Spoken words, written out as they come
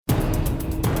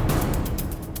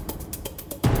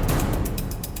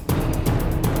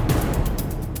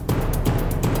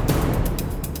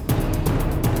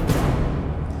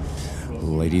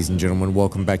ladies and gentlemen.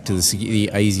 Welcome back to the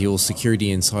ASIAL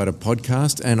Security Insider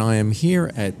podcast, and I am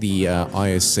here at the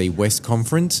ISC West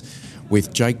Conference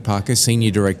with Jake Parker,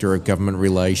 Senior Director of Government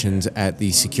Relations at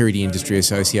the Security Industry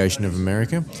Association of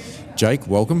America. Jake,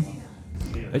 welcome.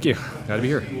 Thank you. Glad to be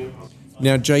here.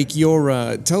 Now, Jake,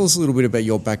 tell us a little bit about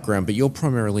your background, but you're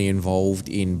primarily involved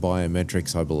in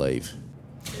biometrics, I believe.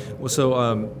 Well, so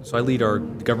I lead our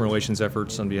government relations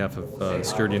efforts on behalf of the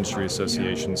Security Industry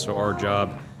Association. So our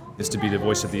job is to be the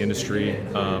voice of the industry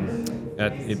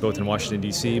both in Washington,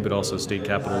 D.C., but also state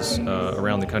capitals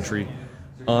around the country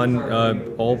on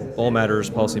all matters,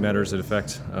 policy matters that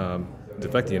affect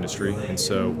the industry. And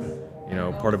so,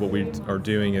 part of what we are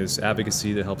doing is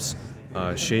advocacy that helps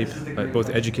both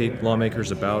educate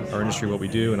lawmakers about our industry, what we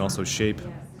do, and also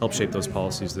help shape those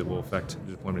policies that will affect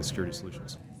the deployment of security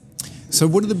solutions. So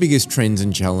what are the biggest trends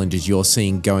and challenges you're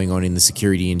seeing going on in the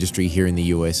security industry here in the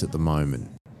US at the moment?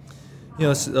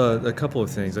 It's a couple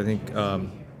of things. I think, one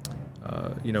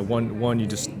you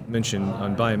just mentioned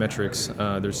on biometrics,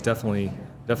 there's definitely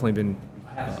been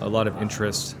a lot of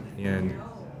interest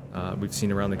we've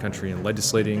seen around the country in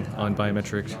legislating on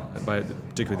biometrics,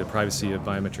 particularly the privacy of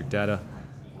biometric data.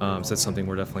 So that's something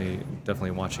we're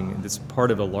definitely watching. It's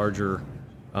part of a larger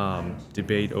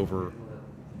debate over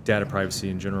data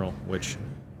privacy in general, which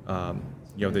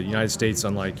the United States,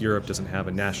 unlike Europe, doesn't have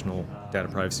a national data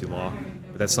privacy law,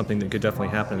 but that's something that could definitely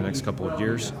happen in the next couple of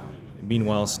years.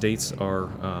 Meanwhile, states are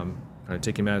kind of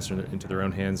taking matters into their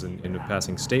own hands and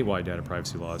passing statewide data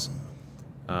privacy laws.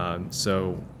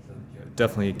 So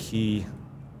definitely a key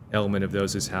element of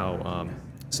those is how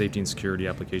safety and security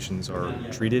applications are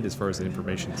treated as far as the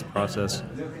information that's processed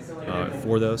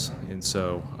for those, and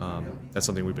so that's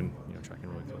something we've been tracking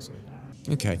really closely.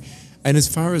 Okay. And as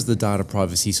far as the data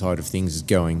privacy side of things is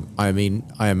going, I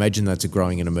imagine that's a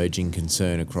growing and emerging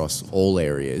concern across all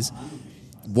areas.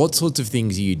 What sorts of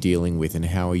things are you dealing with, and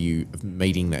how are you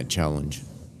meeting that challenge?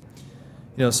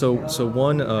 So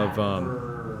one of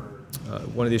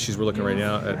the issues we're looking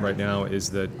at right now is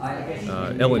that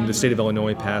the state of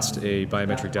Illinois passed a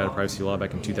biometric data privacy law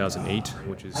back in 2008,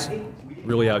 which is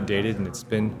really outdated, and it's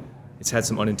had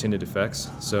some unintended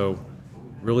effects. So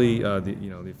really,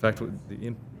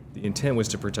 the intent was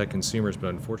to protect consumers, but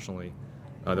unfortunately,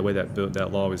 the way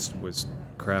that law was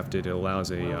crafted, it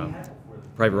allows a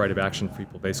private right of action for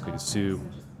people basically to sue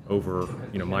over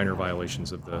minor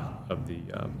violations of the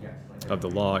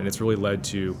law, and it's really led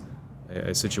to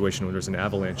a situation where there's an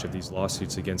avalanche of these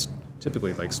lawsuits against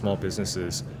typically like small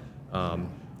businesses,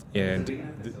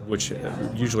 which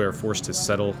usually are forced to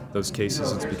settle those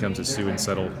cases. It becomes a sue and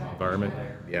settle environment.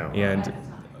 Yeah. And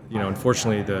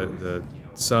unfortunately,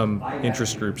 some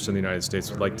interest groups in the United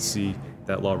States would like to see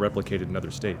that law replicated in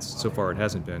other states. So far, it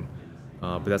hasn't been,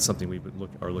 but that's something we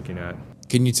are looking at.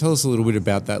 Can you tell us a little bit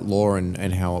about that law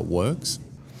and how it works?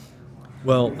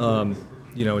 Well,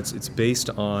 it's based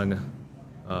on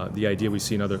the idea we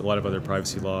see in a lot of other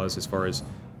privacy laws as far as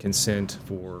consent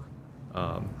for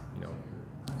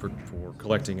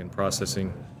collecting and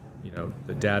processing,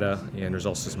 the data, and there's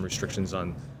also some restrictions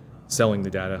on selling the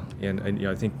data, and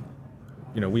I think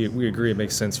we agree it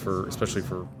makes sense especially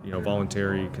for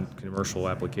voluntary commercial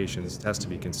applications. It has to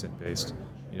be consent based.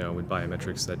 With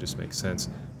biometrics, that just makes sense.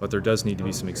 But there does need to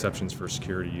be some exceptions for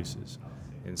security uses,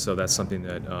 and so that's something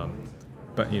that.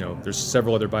 There's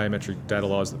several other biometric data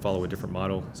laws that follow a different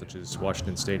model, such as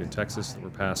Washington State and Texas, that were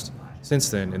passed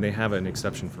since then, and they have an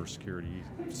exception for security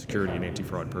and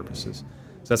anti-fraud purposes.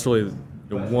 So that's really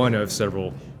one of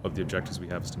several of the objectives we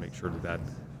have, is to make sure that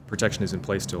protection is in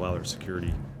place to allow our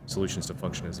security solutions to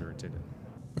function as they're intended.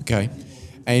 Okay.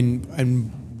 And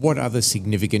what other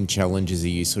significant challenges are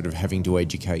you sort of having to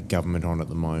educate government on at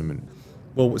the moment?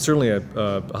 Well, certainly a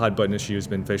hot button issue has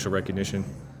been facial recognition.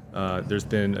 There's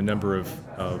been a number of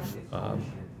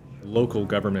local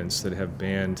governments that have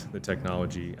banned the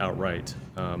technology outright,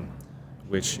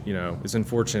 which is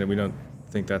unfortunate. We don't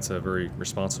think that's a very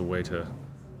responsible way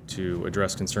to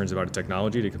address concerns about a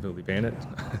technology, to completely ban it.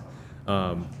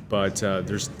 But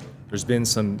there's been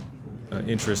some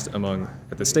interest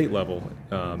at the state level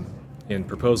in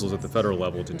proposals at the federal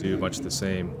level to do much the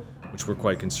same, which we're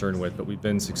quite concerned with. But we've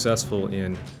been successful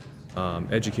in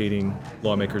educating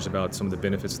lawmakers about some of the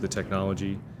benefits of the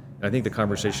technology. And I think the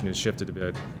conversation has shifted a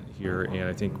bit here, and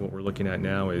I think what we're looking at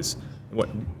now is what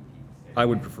I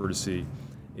would prefer to see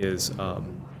is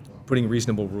putting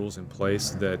reasonable rules in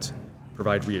place that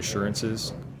provide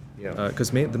reassurances.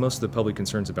 Because most of the public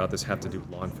concerns about this have to do with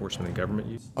law enforcement and government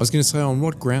use. I was going to say, on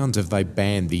what grounds have they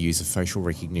banned the use of facial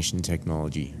recognition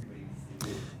technology?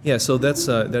 Yeah, so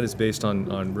that is based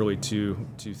on really two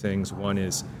things. One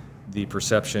is the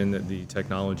perception that the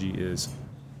technology is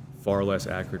far less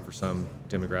accurate for some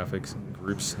demographic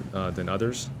groups than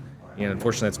others. And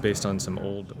unfortunately, that's based on some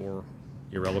old or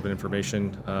irrelevant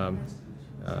information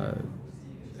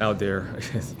out there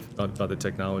about the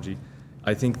technology.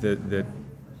 I think that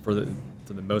for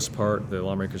the most part, the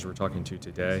lawmakers we're talking to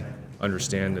today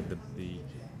understand that the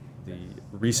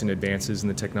recent advances in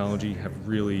the technology have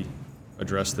really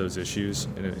addressed those issues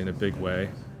in a big way.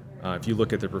 If you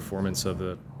look at the performance of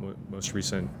the most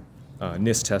recent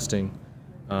NIST testing,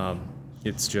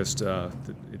 it's just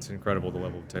it's incredible the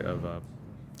level of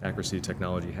accuracy the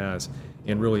technology has.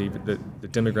 And really, the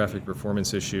demographic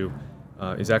performance issue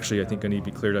is actually, I think, going to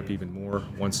be cleared up even more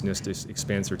once NIST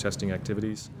expands their testing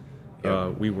activities.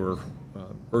 We were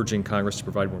urging Congress to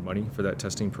provide more money for that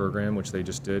testing program, which they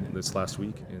just did this last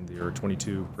week in their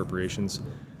 22 appropriations,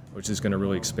 which is going to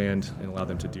really expand and allow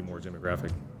them to do more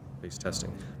demographic-based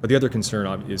testing. But the other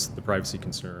concern is the privacy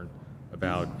concern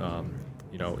about,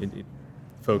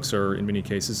 folks are, in many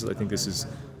cases, I think this is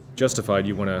justified,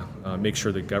 you want to make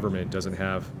sure the government doesn't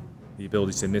have the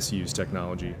ability to misuse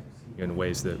technology in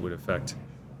ways that would affect,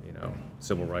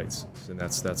 civil rights, and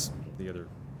that's the other,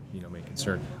 main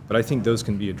concern. But I think those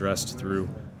can be addressed through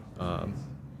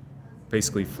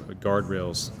basically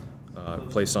guardrails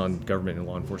placed on government and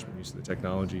law enforcement use of the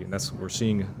technology, and we're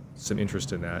seeing some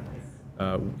interest in that.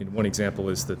 One example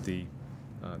is that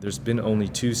there's been only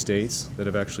 2 states that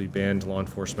have actually banned law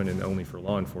enforcement and only for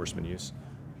law enforcement use,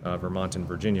 Vermont and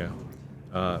Virginia.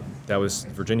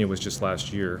 Virginia was just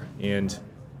last year, and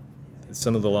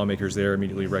some of the lawmakers there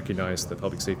immediately recognized the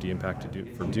public safety impact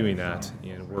from doing that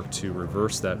and worked to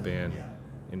reverse that ban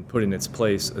and put in its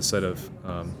place a set of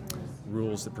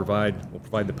rules that will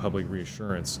provide the public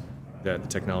reassurance that the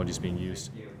technology is being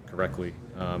used correctly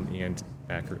and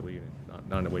accurately,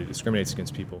 not in a way that discriminates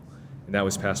against people. And that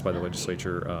was passed by the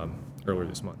legislature earlier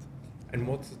this month. And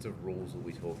what sorts of rules are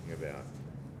we talking about?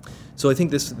 So I think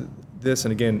this,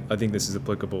 and again, I think this is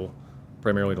applicable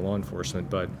primarily to law enforcement,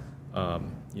 but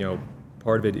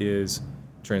part of it is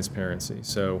transparency.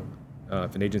 So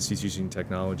if an agency is using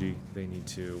technology, they need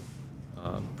to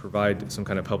provide some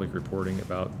kind of public reporting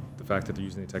about the fact that they're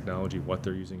using the technology, what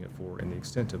they're using it for, and the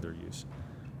extent of their use.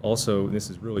 Also, and this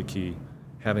is really key,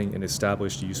 having an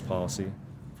established use policy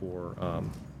for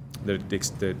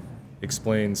that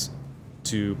explains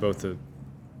to both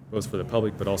for the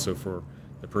public but also for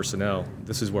the personnel,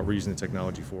 this is what we're using the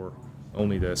technology for,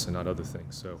 only this and not other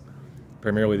things. So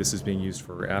primarily this is being used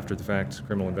for after-the-fact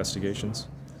criminal investigations,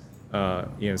 and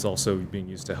it's also being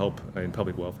used to help in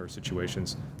public welfare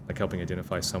situations, like helping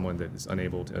identify someone that is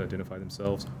unable to identify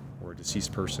themselves, or a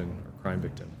deceased person or crime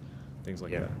victim, things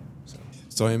like that.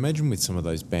 So I imagine with some of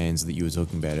those bans that you were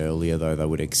talking about earlier, though, they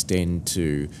would extend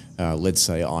to, let's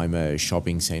say I'm a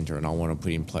shopping centre and I want to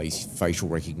put in place facial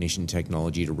recognition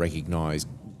technology to recognise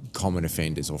common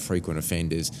offenders or frequent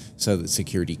offenders so that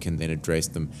security can then address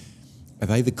them. Are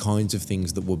they the kinds of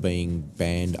things that were being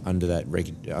banned under that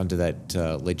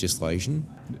legislation?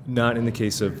 Not in the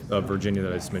case of Virginia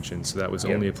that I just mentioned, so that was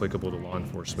only applicable to law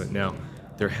enforcement. Now,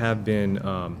 there's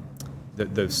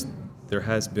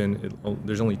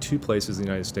only 2 places in the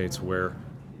United States where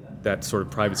that sort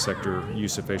of private sector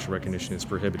use of facial recognition is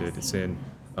prohibited. It's in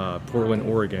Portland,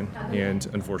 Oregon, and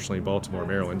unfortunately Baltimore,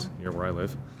 Maryland, near where I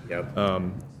live.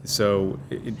 So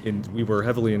we were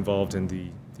heavily involved in the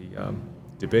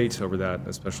debate over that,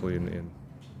 especially in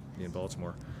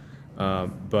Baltimore.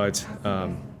 In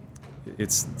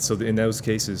those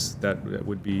cases that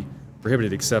would be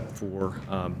prohibited, except for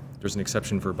there's an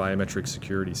exception for biometric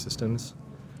security systems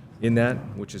in that,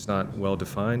 which is not well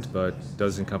defined, but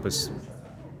does encompass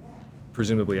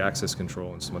presumably access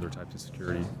control and some other types of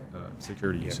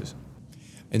security uses.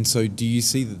 And so do you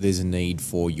see that there's a need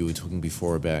for, you were talking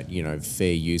before about,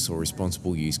 fair use or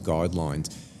responsible use guidelines,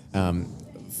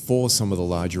 for some of the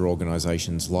larger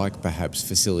organisations like perhaps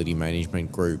facility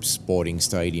management groups, sporting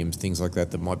stadiums, things like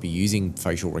that might be using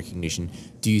facial recognition?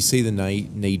 Do you see the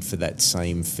need for that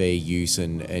same fair use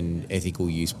and ethical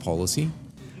use policy?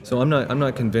 So I'm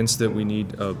not convinced that we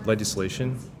need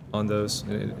legislation on those,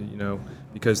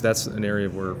 because that's an area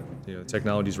where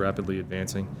technology is rapidly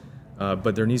advancing.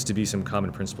 But there needs to be some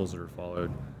common principles that are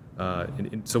followed.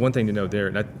 So one thing to note there,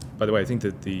 and by the way, I think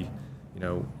that the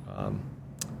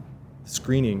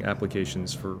screening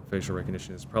applications for facial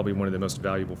recognition is probably one of the most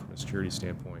valuable from a security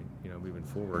standpoint, moving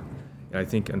forward. And I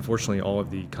think, unfortunately, all of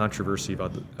the controversy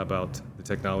about the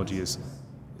technology has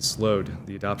slowed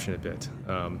the adoption a bit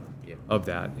of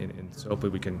that, and so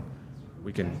hopefully we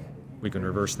can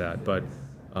reverse that. But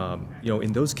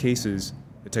in those cases,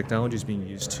 the technology is being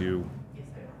used to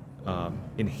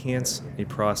enhance a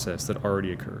process that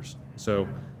already occurs. So,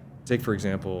 take for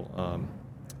example,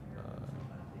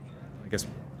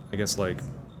 I guess like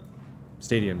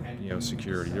stadium,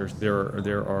 security.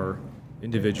 There are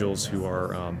individuals who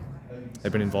are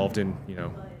have been involved in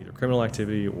either criminal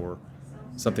activity or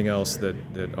something else that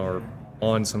are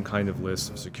on some kind of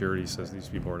list of security says these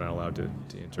people are not allowed to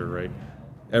enter. Right.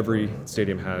 Every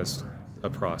stadium has a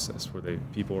process where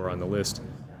people are on the list.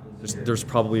 There's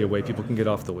probably a way people can get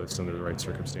off the list under the right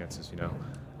circumstances.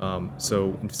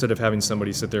 So instead of having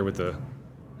somebody sit there with a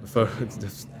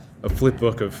flip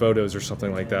book of photos or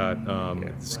something like that,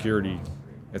 security,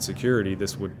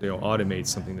 this would automate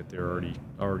something that they're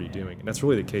already doing, and that's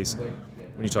really the case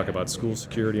when you talk about school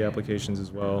security applications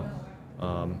as well.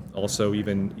 Also,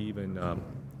 even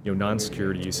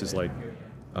non-security uses like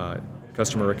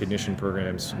customer recognition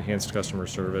programs, enhanced customer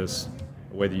service,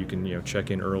 a way that you can check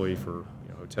in early for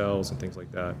hotels and things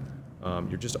like that.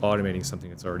 You're just automating something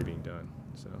that's already being done.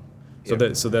 So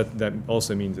that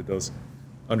also means that those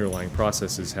underlying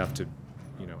processes have to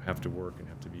work and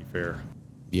have to be fair.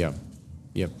 Yeah.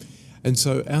 And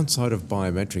so outside of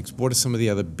biometrics, what are some of the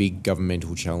other big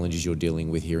governmental challenges you're dealing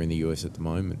with here in the US at the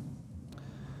moment?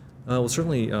 Well,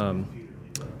 certainly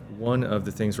one of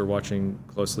the things we're watching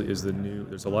closely is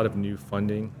there's a lot of new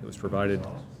funding that was provided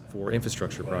for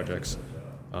infrastructure projects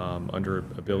under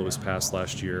a bill that was passed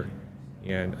last year.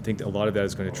 And I think that a lot of that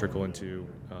is going to trickle into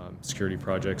security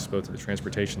projects, both in the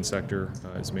transportation sector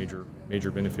as a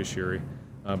major beneficiary,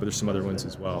 but there's some other ones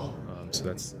as well. So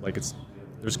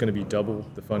there's going to be double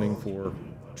the funding for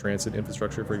transit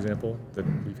infrastructure, for example, that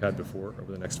we've had before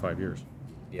over the next 5 years.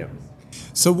 Yeah.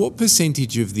 So what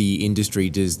percentage of the industry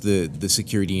does the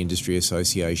Security Industry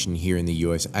Association here in the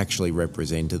US actually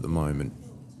represent at the moment?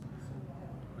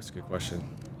 That's a good question.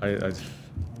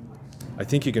 I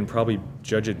think you can probably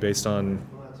judge it based on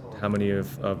how many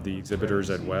of the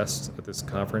exhibitors at West at this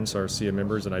conference are SIA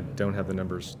members, and I don't have the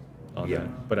numbers on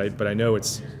that. But I know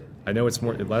it's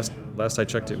more. Last I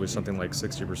checked, it was something like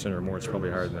 60% or more. It's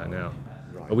probably higher than that now.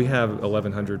 But we have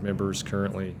 1,100 members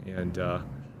currently, and I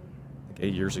think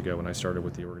 8 years ago when I started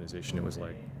with the organization, it was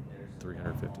like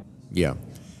 350. Yeah.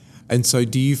 And so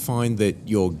do you find that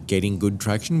you're getting good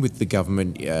traction with the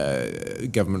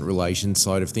government relations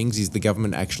side of things? Is the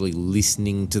government actually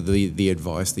listening to the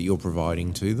advice that you're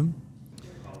providing to them?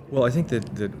 Well, I think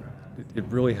that it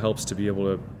really helps to be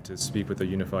able to speak with a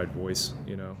unified voice,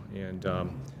 and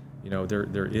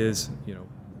there is,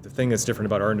 the thing that's different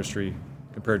about our industry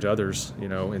compared to others,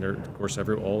 and of course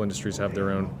all industries have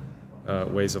their own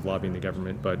ways of lobbying the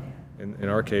government, but in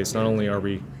our case, not only are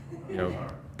we,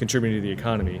 contributing to the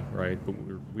economy, right? But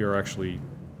we are actually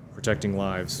protecting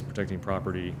lives, protecting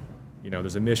property.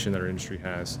 There's a mission that our industry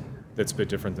has that's a bit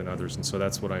different than others, and so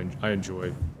that's what I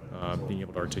enjoy being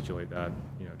able to articulate that,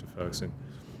 to folks. And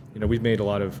we've made a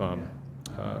lot of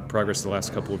progress the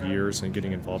last couple of years in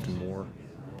getting involved in more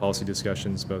policy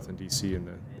discussions, both in D.C. and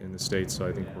in the states. So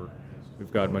I think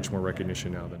we've got much more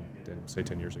recognition now than say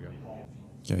 10 years ago.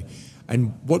 Okay.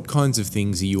 And what kinds of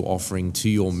things are you offering to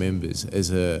your members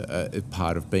as a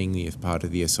part of being a part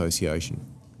of the association?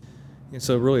 Yeah,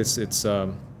 so really it's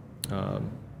a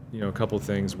couple of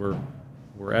things.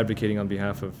 We're advocating on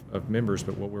behalf of members,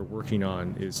 but what we're working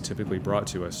on is typically brought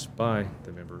to us by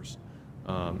the members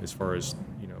as far as,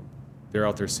 they're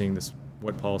out there seeing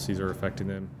what policies are affecting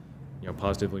them,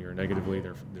 positively or negatively.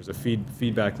 There's a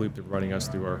feedback loop that running us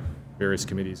through our various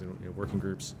committees and working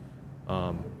groups.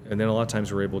 And then a lot of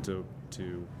times we're able to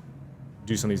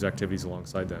do some of these activities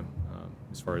alongside them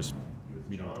as far as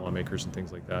meeting with lawmakers and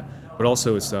things like that. But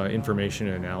also it's information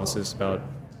and analysis about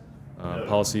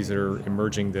policies that are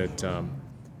emerging that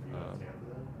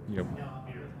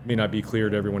may not be clear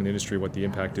to everyone in the industry what the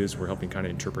impact is. We're helping kind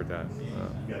of interpret that.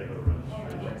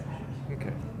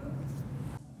 Okay.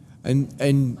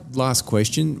 And last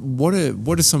question, what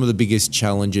are some of the biggest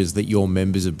challenges that your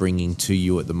members are bringing to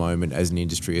you at the moment as an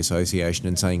industry association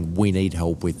and saying, we need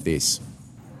help with this?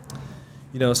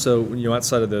 So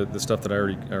outside of the stuff that I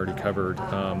already covered,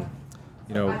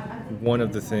 one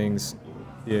of the things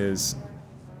is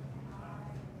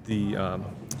the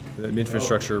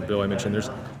infrastructure bill I mentioned.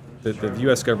 There's the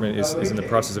U.S. government is in the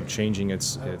process of changing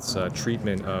its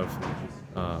treatment of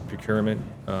procurement,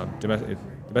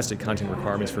 domestic content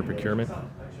requirements for procurement,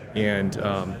 and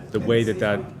the way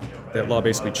that law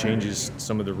basically changes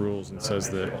some of the rules and says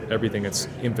that everything that's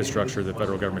infrastructure the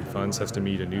federal government funds has to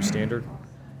meet a new standard,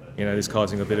 and it is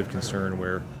causing a bit of concern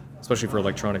where, especially for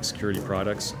electronic security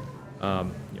products,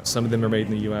 some of them are made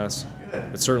in the U.S.,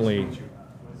 but certainly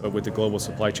with the global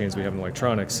supply chains we have in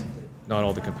electronics, not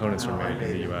all the components are made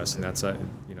in the U.S., and that's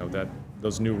that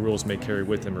those new rules may carry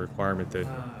with them a requirement that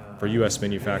for U.S.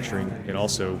 manufacturing and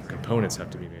also components have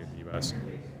to be made in the U.S.,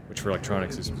 which for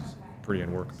electronics is pretty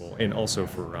unworkable. And also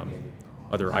for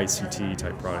other ICT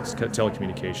type products,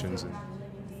 telecommunications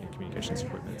and communications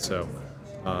equipment. So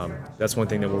that's one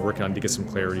thing that we're working on to get some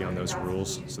clarity on those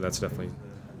rules. So that's definitely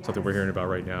something we're hearing about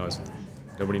right now is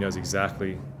nobody knows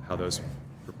exactly how those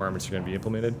requirements are going to be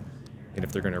implemented and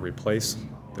if they're going to replace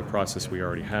the process we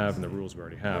already have and the rules we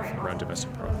already have around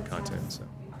domestic product content. So,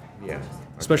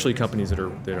 especially companies that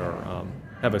are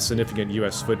have a significant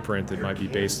U.S. footprint that might be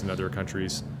based in other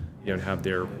countries, and have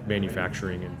their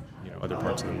manufacturing in other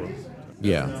parts of the world.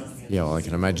 Yeah, well, I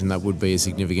can imagine that would be a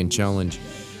significant challenge.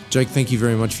 Jake, thank you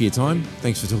very much for your time.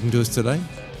 Thanks for talking to us today.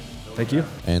 Thank you.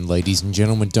 And ladies and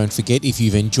gentlemen, don't forget, if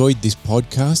you've enjoyed this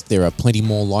podcast, there are plenty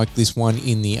more like this one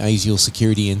in the ASIAL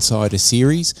Security Insider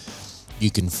series. You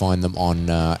can find them on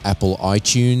Apple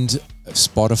iTunes,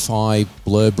 Spotify,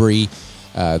 Blurberry,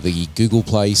 the Google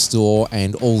Play Store,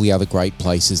 and all the other great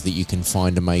places that you can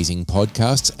find amazing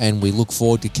podcasts. And we look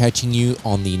forward to catching you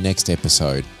on the next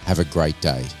episode. Have a great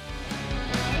day.